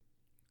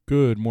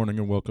Good morning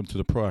and welcome to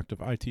the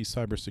Proactive IT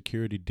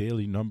Cybersecurity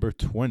Daily number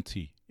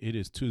 20. It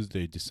is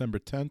Tuesday, December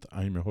 10th.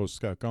 I am your host,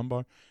 Scott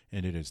Gumbar,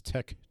 and it is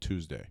Tech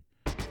Tuesday.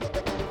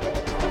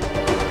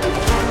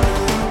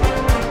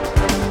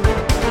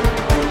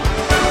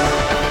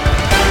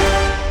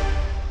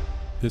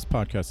 This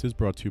podcast is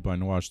brought to you by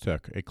Nuage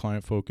Tech, a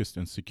client-focused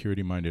and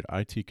security-minded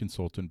IT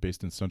consultant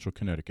based in Central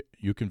Connecticut.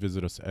 You can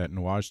visit us at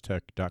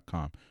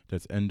nuagetech.com.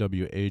 That's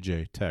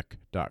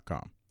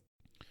NWAJtech.com.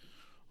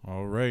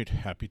 All right,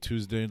 happy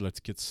Tuesday. Let's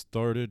get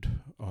started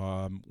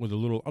with a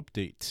little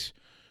update.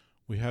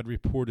 We had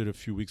reported a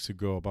few weeks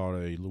ago about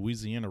a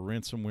Louisiana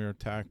ransomware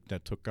attack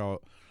that took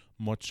out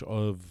much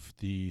of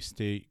the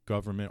state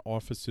government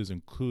offices,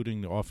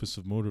 including the Office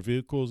of Motor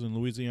Vehicles in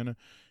Louisiana.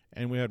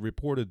 And we had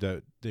reported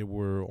that they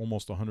were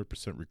almost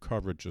 100%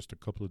 recovered just a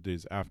couple of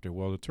days after.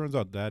 Well, it turns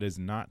out that is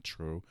not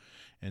true,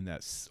 and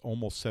that's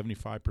almost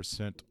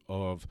 75%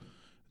 of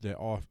the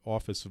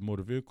Office of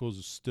Motor Vehicles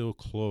is still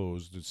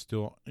closed. It's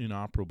still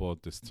inoperable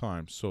at this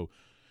time. So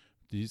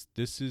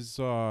this is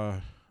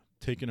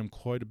taking them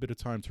quite a bit of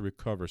time to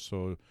recover.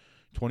 So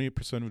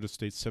 28% of the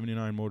state's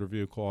 79 motor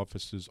vehicle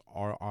offices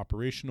are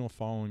operational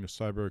following a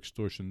cyber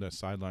extortion that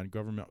sidelined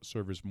government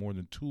servers more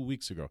than 2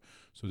 weeks ago.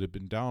 So they've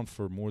been down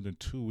for more than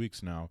 2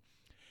 weeks now.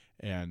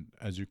 And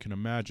as you can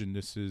imagine,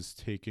 this is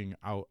taking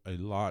out a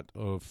lot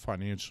of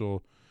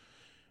financial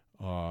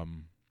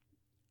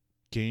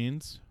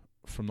gains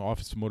from the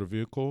Office of Motor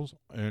Vehicles,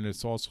 and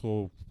it's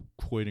also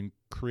creating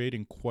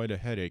quite a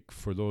headache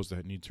for those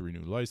that need to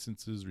renew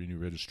licenses, renew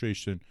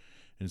registration,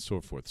 and so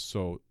forth.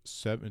 So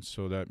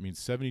that means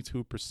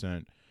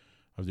 72%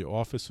 of the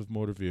Office of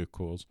Motor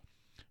Vehicles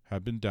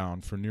have been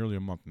down for nearly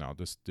a month now.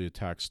 The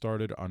attack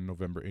started on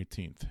November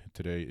 18th.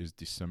 Today is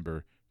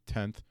December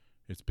 10th.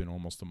 It's been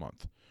almost a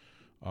month.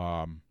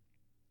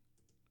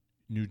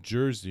 New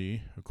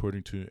Jersey,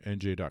 according to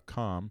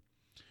NJ.com,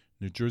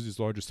 New Jersey's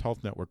largest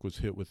health network was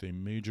hit with a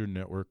major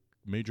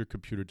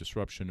computer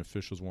disruption.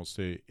 Officials won't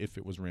say if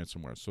it was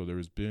ransomware. So there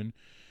has been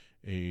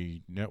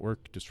a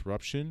network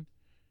disruption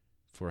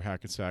for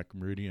Hackensack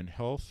Meridian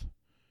Health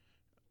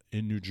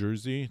in New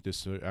Jersey.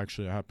 This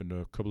actually happened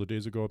a couple of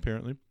days ago,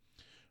 apparently.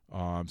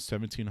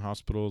 17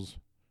 hospitals,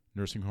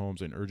 nursing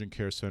homes, and urgent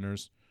care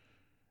centers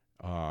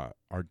are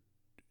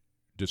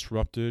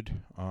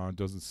disrupted.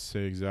 Doesn't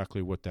say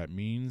exactly what that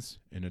means,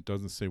 and it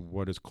doesn't say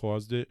what has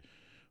caused it.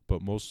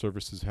 But most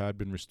services had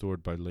been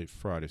restored by late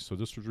Friday. So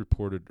this was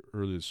reported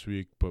early this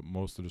week, but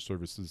most of the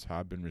services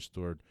have been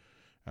restored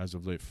as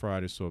of late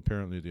Friday. So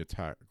apparently the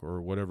attack,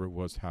 or whatever it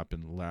was,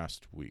 happened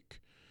last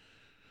week.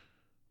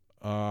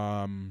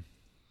 GE,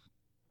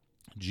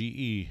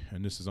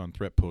 and this is on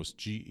Threat Post,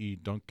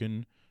 GE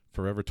Duncan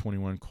Forever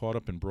 21 caught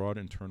up in broad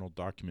internal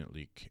document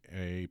leak.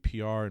 A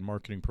PR and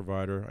marketing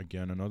provider,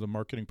 again, another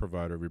marketing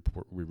provider, we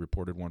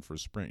reported one for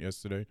Sprint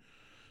yesterday.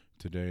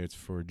 Today it's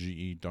for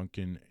GE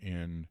Duncan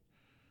and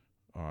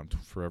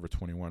Forever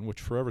 21, which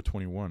Forever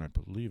 21, I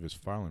believe, is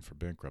filing for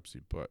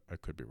bankruptcy, but I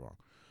could be wrong.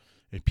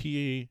 A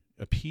PR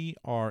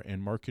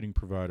and marketing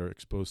provider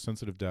exposed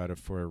sensitive data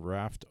for a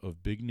raft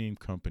of big-name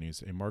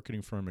companies. A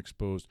marketing firm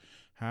exposed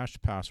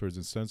hashed passwords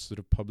and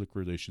sensitive public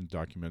relations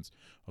documents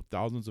of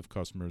thousands of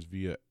customers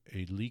via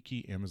a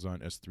leaky Amazon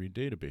S3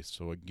 database.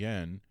 So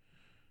again,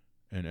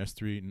 an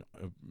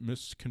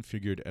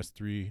misconfigured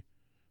S3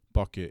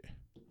 bucket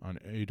on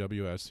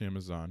AWS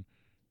Amazon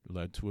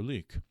led to a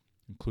leak,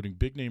 including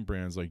big-name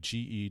brands like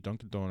GE,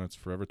 Dunkin' Donuts,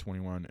 Forever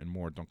 21, and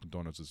more. Dunkin'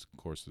 Donuts, of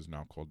course, is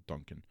now called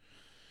Dunkin'.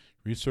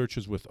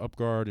 Researchers with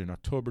UpGuard in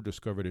October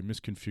discovered a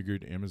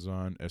misconfigured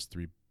Amazon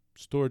S3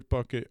 storage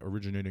bucket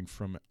originating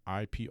from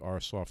IPR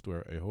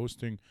Software, a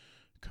hosting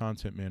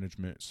content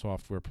management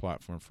software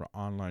platform for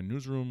online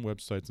newsroom,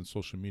 websites, and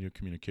social media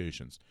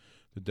communications.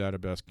 The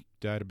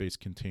database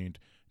contained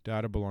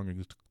data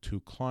belonging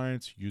to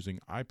clients using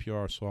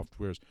IPR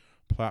Software's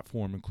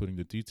platform, including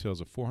the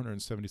details of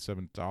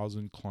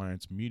 477,000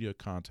 clients' media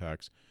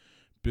contacts,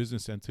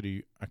 business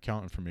entity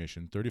account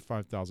information,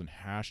 35,000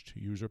 hashed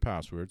user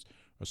passwords,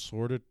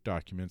 assorted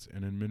documents,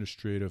 and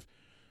administrative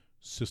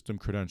system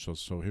credentials.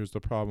 So here's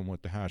the problem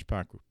with the hash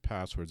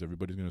passwords.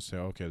 Everybody's going to say,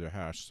 okay, they're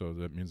hashed, so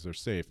that means they're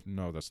safe.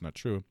 No, that's not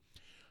true,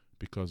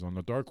 because on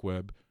the dark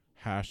web,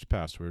 hashed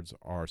passwords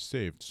are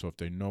saved. So if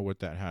they know what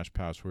that hash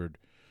password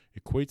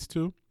equates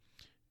to,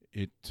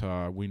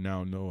 we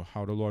now know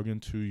how to log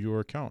into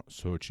your account.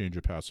 So change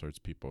your passwords,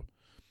 people.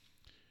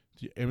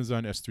 The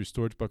Amazon S3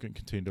 storage bucket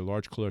contained a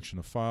large collection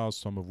of files,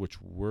 some of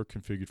which were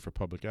configured for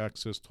public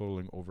access,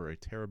 totaling over 1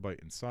 terabyte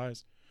in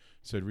size,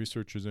 said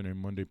researchers in a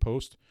Monday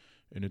post.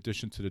 In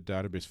addition to the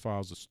database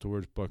files, the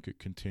storage bucket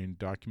contained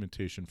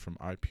documentation from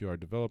IPR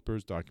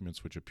developers,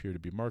 documents which appear to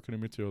be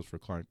marketing materials for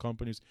client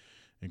companies,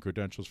 and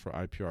credentials for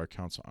IPR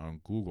accounts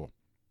on Google,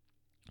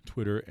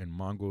 Twitter, and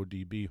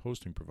MongoDB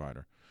hosting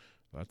provider.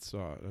 That's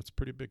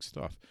pretty big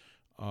stuff.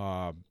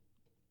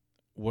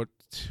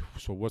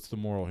 What's the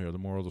moral here? The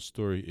moral of the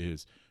story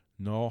is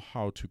know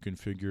how to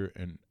configure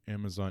an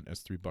Amazon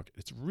S3 bucket.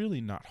 It's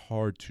really not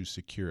hard to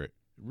secure it.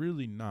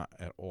 Really not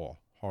at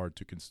all hard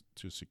to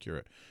secure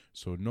it.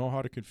 So know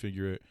how to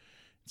configure it.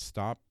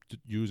 Stop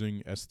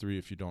using S3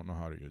 if you don't know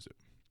how to use it.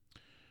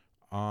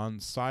 On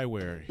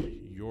Cyware,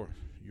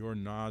 your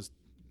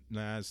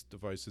NAS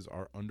devices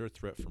are under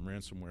threat from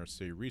ransomware,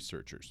 say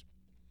researchers.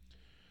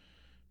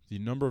 The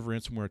number of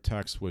ransomware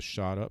attacks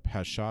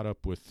has shot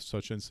up with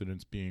such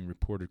incidents being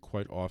reported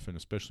quite often,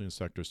 especially in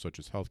sectors such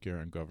as healthcare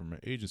and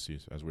government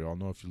agencies, as we all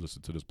know if you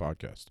listen to this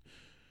podcast.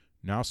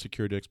 Now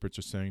security experts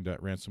are saying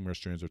that ransomware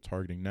strains are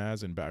targeting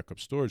NAS and backup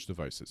storage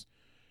devices.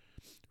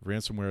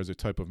 Ransomware is a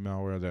type of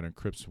malware that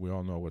encrypts. We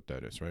all know what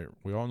that is, right?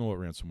 We all know what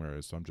ransomware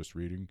is. So I'm just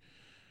reading.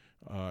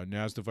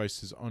 NAS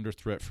devices under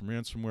threat from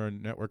ransomware.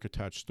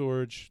 Network-attached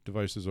storage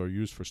devices are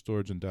used for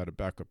storage and data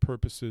backup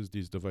purposes.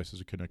 These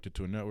devices are connected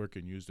to a network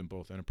and used in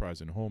both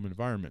enterprise and home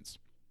environments.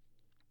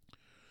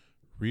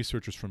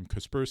 Researchers from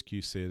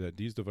Kaspersky say that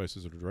these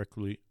devices are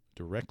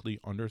directly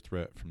under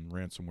threat from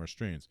ransomware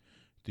strains.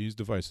 These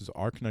devices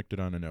are connected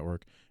on a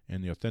network,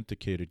 and the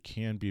authenticated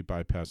can be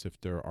bypassed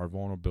if there are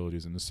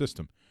vulnerabilities in the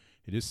system.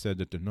 It is said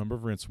that the number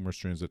of ransomware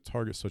strains that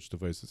target such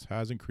devices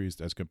has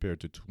increased as compared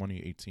to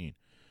 2018.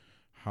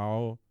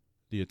 How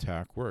the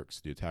attack works.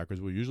 The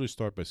attackers will usually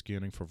start by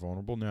scanning for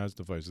vulnerable NAS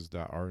devices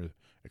that are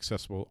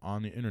accessible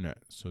on the internet.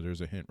 So there's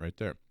a hint right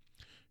there.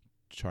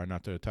 Try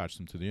not to attach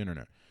them to the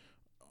internet.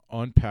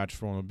 Unpatched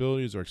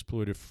vulnerabilities are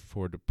exploited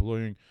for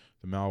deploying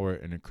the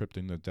malware and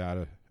encrypting the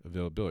data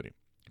availability.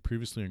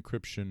 Previously,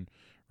 encryption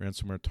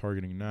ransomware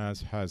targeting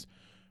NAS was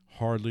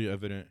hardly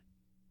evident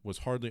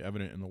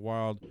in the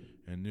wild,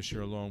 and this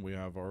year alone we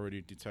have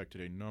already detected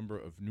a number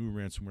of new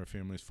ransomware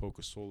families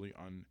focused solely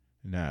on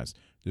NAS.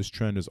 This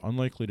trend is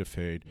unlikely to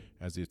fade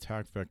as the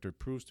attack vector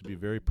proves to be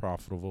very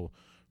profitable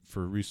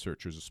for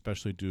researchers,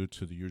 especially due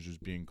to the users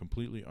being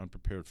completely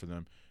unprepared for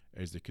them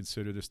as they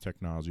consider this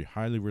technology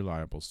highly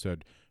reliable,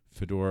 said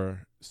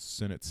Fedor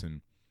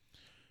Sinitsyn,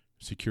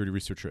 security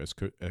researcher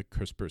at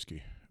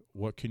Kaspersky.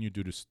 What can you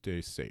do to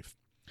stay safe?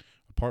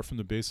 Apart from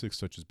the basics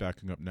such as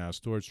backing up NAS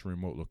storage to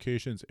remote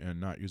locations and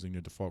not using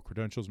the default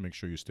credentials, make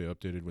sure you stay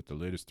updated with the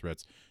latest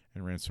threats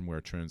and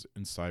ransomware trends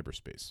in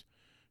cyberspace.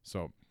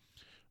 So,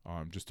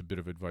 just a bit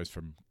of advice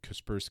from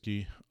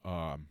Kaspersky.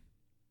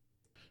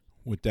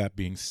 With that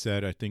being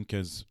said, I think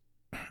as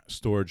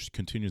storage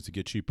continues to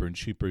get cheaper and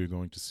cheaper, you're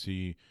going to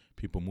see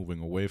people moving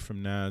away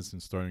from NAS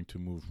and starting to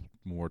move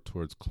more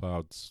towards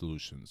cloud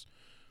solutions.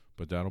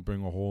 But that'll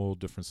bring a whole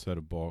different set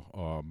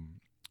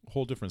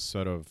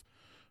of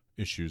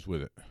issues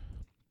with it.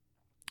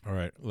 All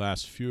right,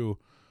 last few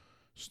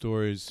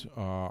stories,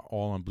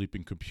 all on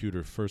Bleeping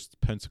Computer. First,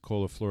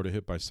 Pensacola, Florida,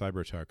 hit by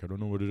cyber attack. I don't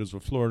know what it is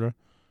with Florida.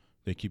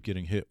 They keep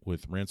getting hit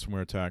with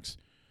ransomware attacks.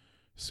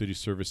 City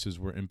services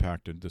were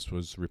impacted. This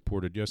was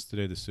reported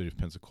yesterday. The city of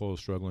Pensacola is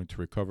struggling to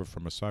recover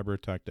from a cyber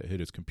attack that hit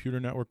its computer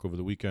network over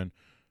the weekend.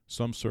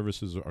 Some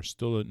services are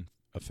still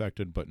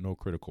affected, but no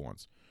critical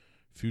ones.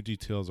 Few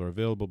details are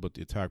available, but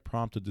the attack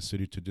prompted the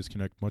city to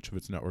disconnect much of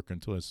its network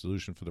until a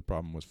solution for the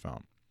problem was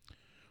found.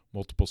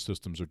 Multiple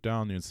systems are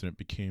down. The incident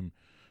became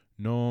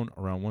known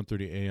around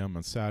 1:30 a.m.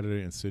 on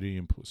Saturday, and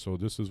so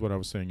this is what I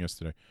was saying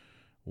yesterday.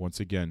 Once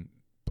again,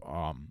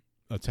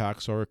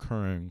 attacks are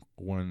occurring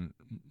when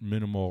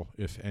minimal,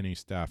 if any,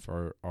 staff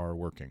are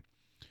working.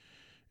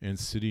 And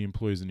city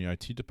employees in the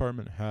IT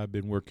department have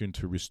been working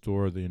to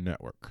restore the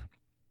network.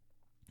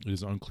 It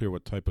is unclear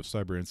what type of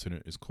cyber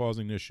incident is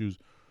causing the issues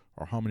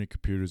or how many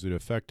computers it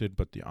affected,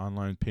 but the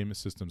online payment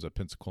systems at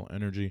Pensacola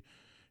Energy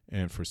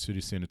and for city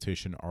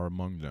sanitation are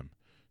among them.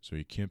 So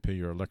you can't pay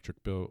your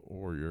electric bill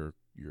or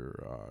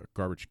your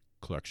garbage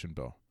collection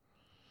bill.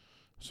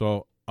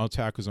 So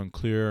attack is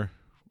unclear.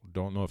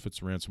 Don't know if it's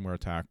a ransomware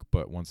attack,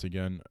 but once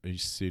again, a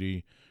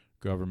city,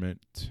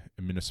 government,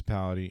 a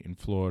municipality in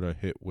Florida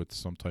hit with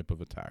some type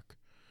of attack.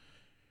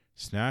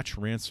 Snatch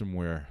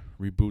ransomware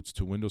reboots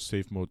to Windows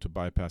Safe Mode to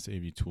bypass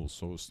AV tools.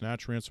 So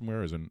Snatch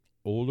ransomware is an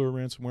older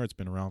ransomware. It's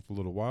been around for a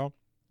little while.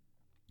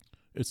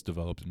 It's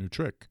developed a new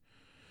trick.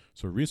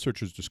 So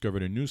researchers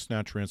discovered a new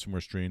Snatch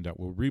ransomware strain that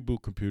will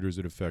reboot computers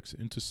it affects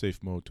into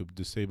safe mode to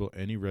disable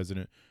any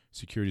resident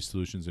security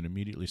solutions and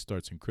immediately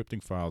starts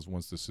encrypting files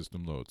once the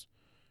system loads.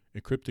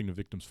 Encrypting the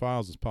victim's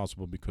files is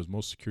possible because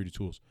most security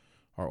tools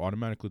are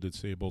automatically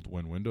disabled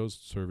when Windows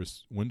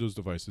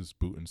devices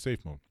boot in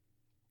safe mode,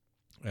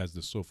 as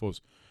the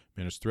Sophos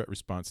Managed Threat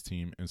Response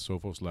Team and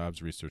Sophos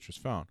Labs researchers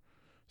found.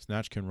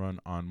 Snatch can run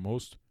on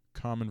most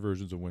common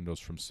versions of Windows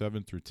from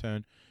 7 through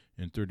 10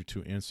 in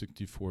 32 and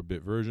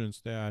 64-bit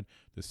versions. They add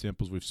the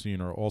samples we've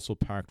seen are also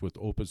packed with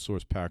open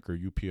source packer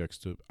UPX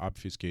to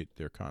obfuscate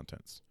their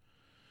contents.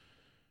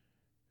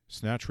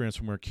 Snatch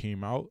ransomware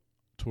came out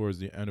towards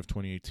the end of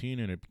 2018,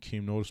 and it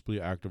became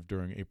noticeably active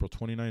during April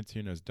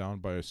 2019 as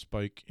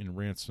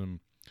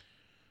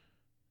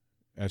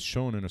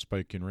shown in a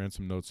spike in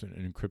ransom notes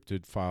and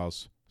encrypted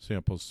files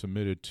samples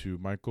submitted to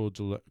Michael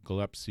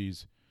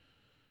Gillespie's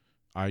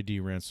ID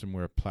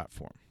ransomware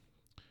platform.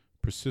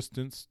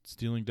 Persistence,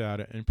 stealing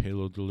data, and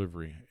payload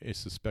delivery. A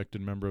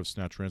suspected member of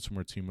Snatch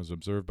ransomware team was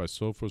observed by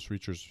Sophos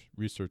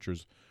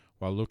researchers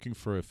while looking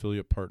for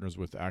affiliate partners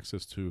with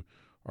access to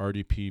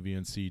RDP,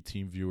 VNC,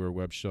 TeamViewer,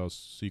 Web Shell,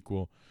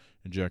 SQL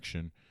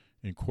injection,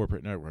 in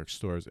corporate network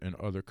stores and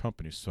other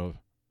companies. So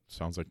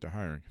sounds like they're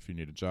hiring if you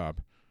need a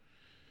job.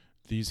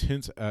 These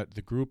hints at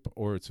the group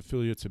or its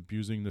affiliates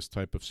abusing this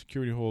type of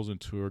security holes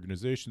into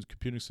organizations'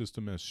 computing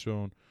system, as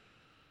shown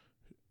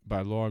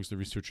by logs the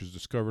researchers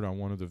discovered on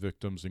one of the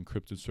victims'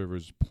 encrypted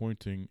servers,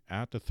 pointing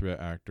at the threat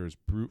actors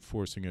brute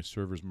forcing a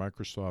server's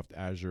Microsoft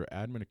Azure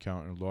admin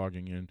account and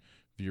logging in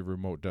via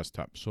remote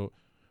desktop. So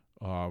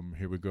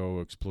here we go,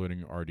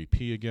 exploiting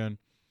RDP again,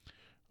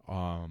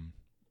 and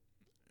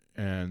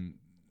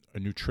a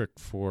new trick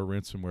for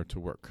ransomware to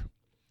work.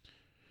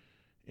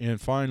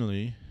 And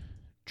finally,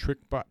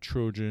 TrickBot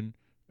Trojan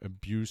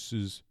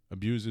abuses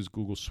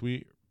Google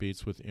Suite,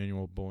 baits with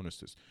annual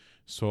bonuses.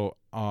 So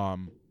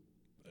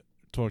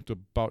talked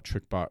about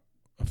TrickBot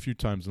a few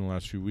times in the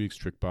last few weeks.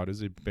 TrickBot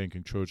is a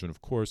banking Trojan,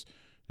 of course.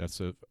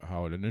 That's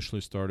how it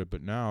initially started,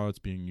 but now it's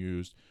being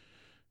used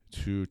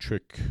to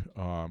trick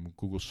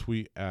Google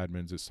Suite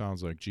admins. It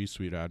sounds like G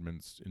Suite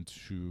admins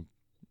into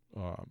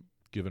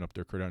giving up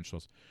their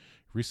credentials.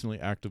 Recently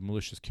active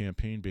malicious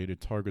campaign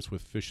baited targets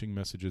with phishing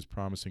messages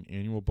promising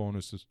annual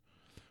bonuses,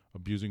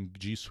 abusing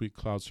G Suite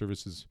cloud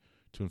services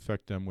to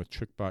infect them with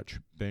TrickBot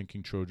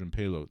banking Trojan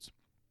payloads.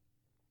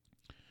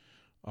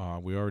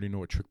 We already know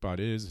what TrickBot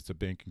is. It's a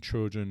banking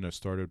Trojan that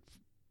started,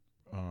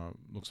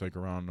 looks like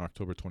around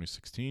October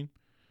 2016.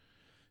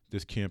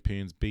 This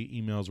campaign's bait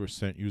emails were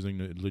sent using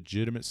the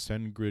legitimate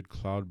SendGrid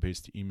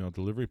cloud-based email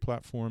delivery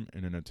platform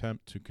in an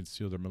attempt to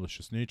conceal their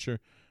malicious nature,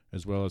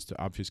 as well as to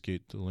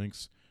obfuscate the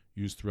links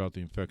used throughout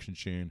the infection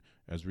chain,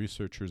 as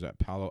researchers at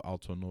Palo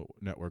Alto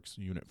Networks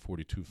Unit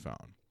 42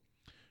 found.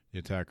 The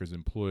attackers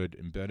employed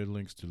embedded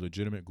links to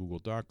legitimate Google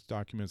Docs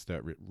documents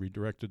that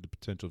redirected the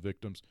potential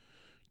victims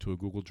to a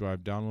Google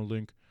Drive download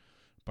link.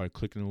 By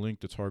clicking the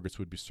link, the targets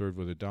would be served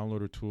with a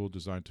downloader tool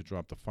designed to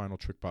drop the final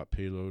TrickBot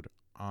payload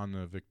on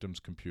the victim's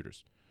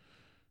computers.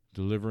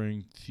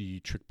 Delivering the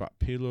TrickBot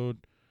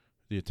payload,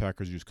 the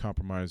attackers used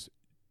compromised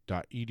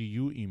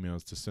 .edu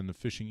emails to send the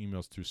phishing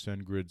emails through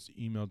SendGrid's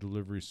email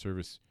delivery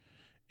service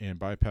and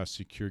bypass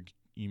secure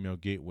email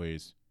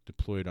gateways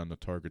deployed on the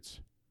target's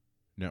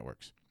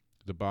networks.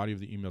 The body of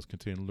the emails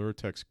contain lure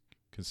text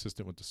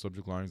consistent with the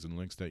subject lines and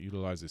links that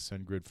utilize a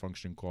SendGrid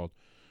function called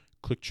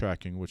click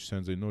tracking, which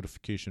sends a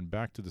notification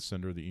back to the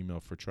sender of the email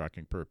for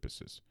tracking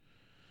purposes.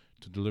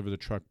 To deliver the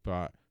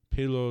TrickBot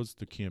payloads,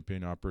 the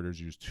campaign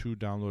operators used two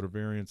downloader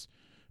variants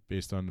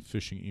based on the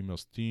phishing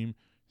email's theme: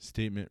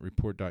 statement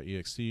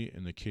report.exe.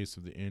 In the case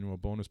of the annual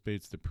bonus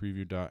baits, the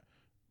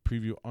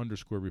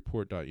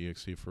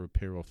preview_report.exe for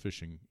payroll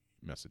phishing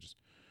messages.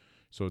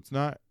 So it's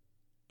not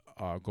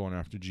going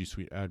after G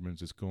Suite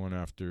admins, it's going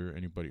after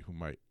anybody who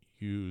might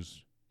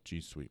use G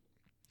Suite.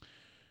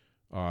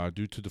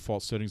 Due to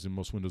default settings in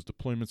most Windows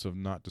deployments of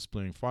not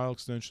displaying file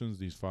extensions,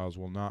 these files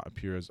will not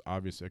appear as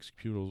obvious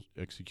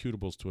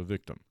executables to a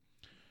victim.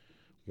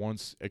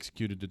 Once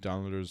executed, the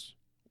downloaders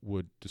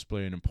would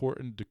display an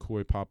important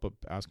decoy pop-up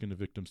asking the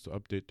victims to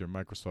update their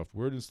Microsoft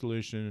Word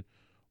installation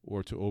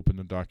or to open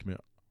the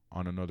document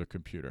on another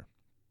computer.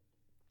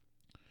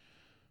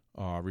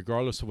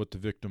 Regardless of what the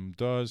victim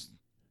does,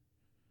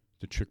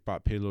 the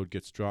TrickBot payload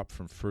gets dropped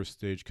from first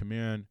stage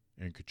command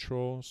and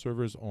control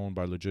servers owned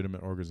by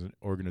legitimate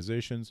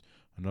organizations,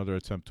 another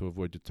attempt to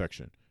avoid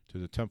detection, to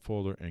the temp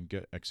folder and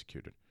get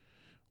executed.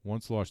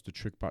 Once launched, the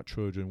TrickBot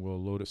Trojan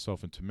will load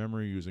itself into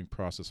memory using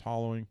process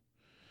hollowing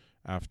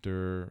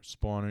after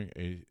spawning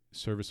a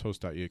service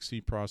host.exe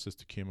process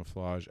to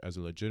camouflage as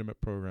a legitimate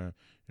program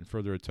and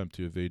further attempt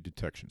to evade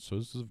detection. So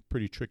this is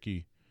pretty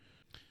tricky.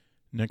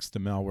 Next, the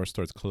malware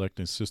starts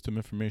collecting system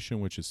information,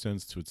 which it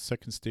sends to its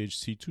second stage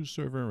C2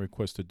 server and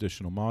requests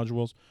additional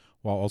modules,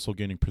 while also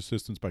gaining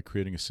persistence by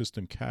creating a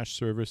system cache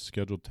service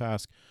scheduled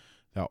task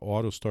that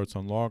auto starts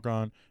on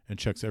logon and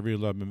checks every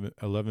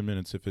 11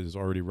 minutes if it is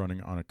already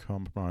running on a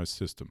compromised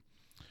system.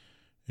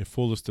 A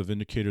full list of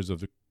indicators of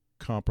the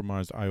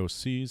compromised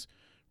IOCs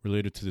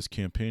related to this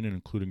campaign, and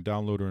including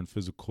downloader and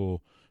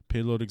physical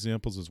payload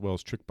examples, as well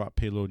as TrickBot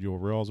payload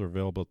URLs, are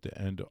available at the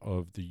end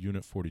of the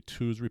Unit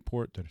 42's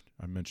report that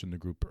I mentioned the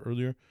group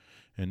earlier.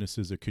 And this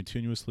is a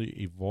continuously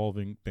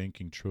evolving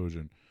banking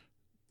Trojan.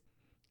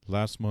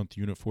 Last month,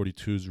 Unit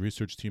 42's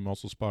research team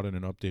also spotted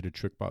an updated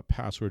TrickBot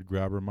password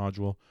grabber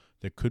module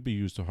that could be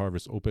used to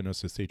harvest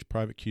OpenSSH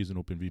private keys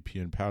and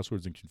OpenVPN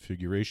passwords and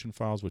configuration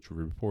files, which were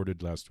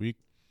reported last week.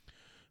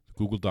 The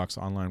Google Docs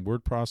online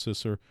word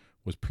processor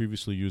was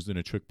previously used in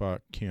a TrickBot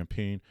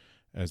campaign,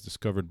 as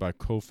discovered by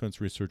Cofense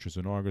researchers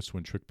in August,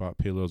 when TrickBot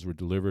payloads were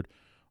delivered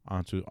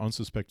onto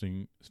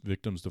unsuspecting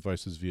victims'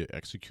 devices via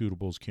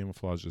executables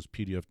camouflaged as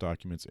PDF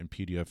documents and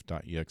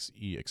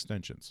PDF.exe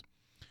extensions.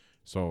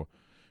 So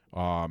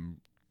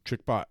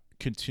TrickBot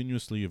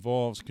continuously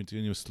evolves,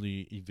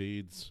 continuously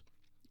evades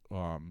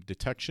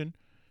detection,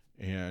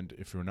 and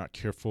if you're not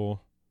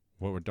careful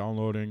what we're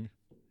downloading,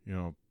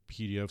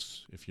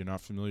 PDFs, if you're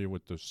not familiar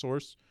with the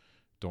source,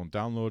 don't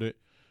download it.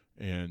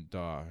 And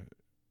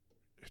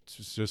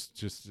it's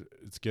just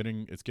it's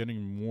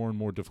getting more and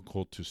more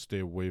difficult to stay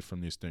away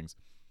from these things.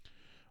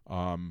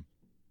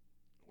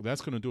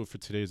 That's going to do it for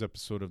today's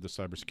episode of the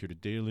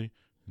Cybersecurity Daily.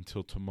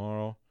 Until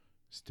tomorrow,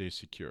 Stay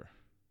secure.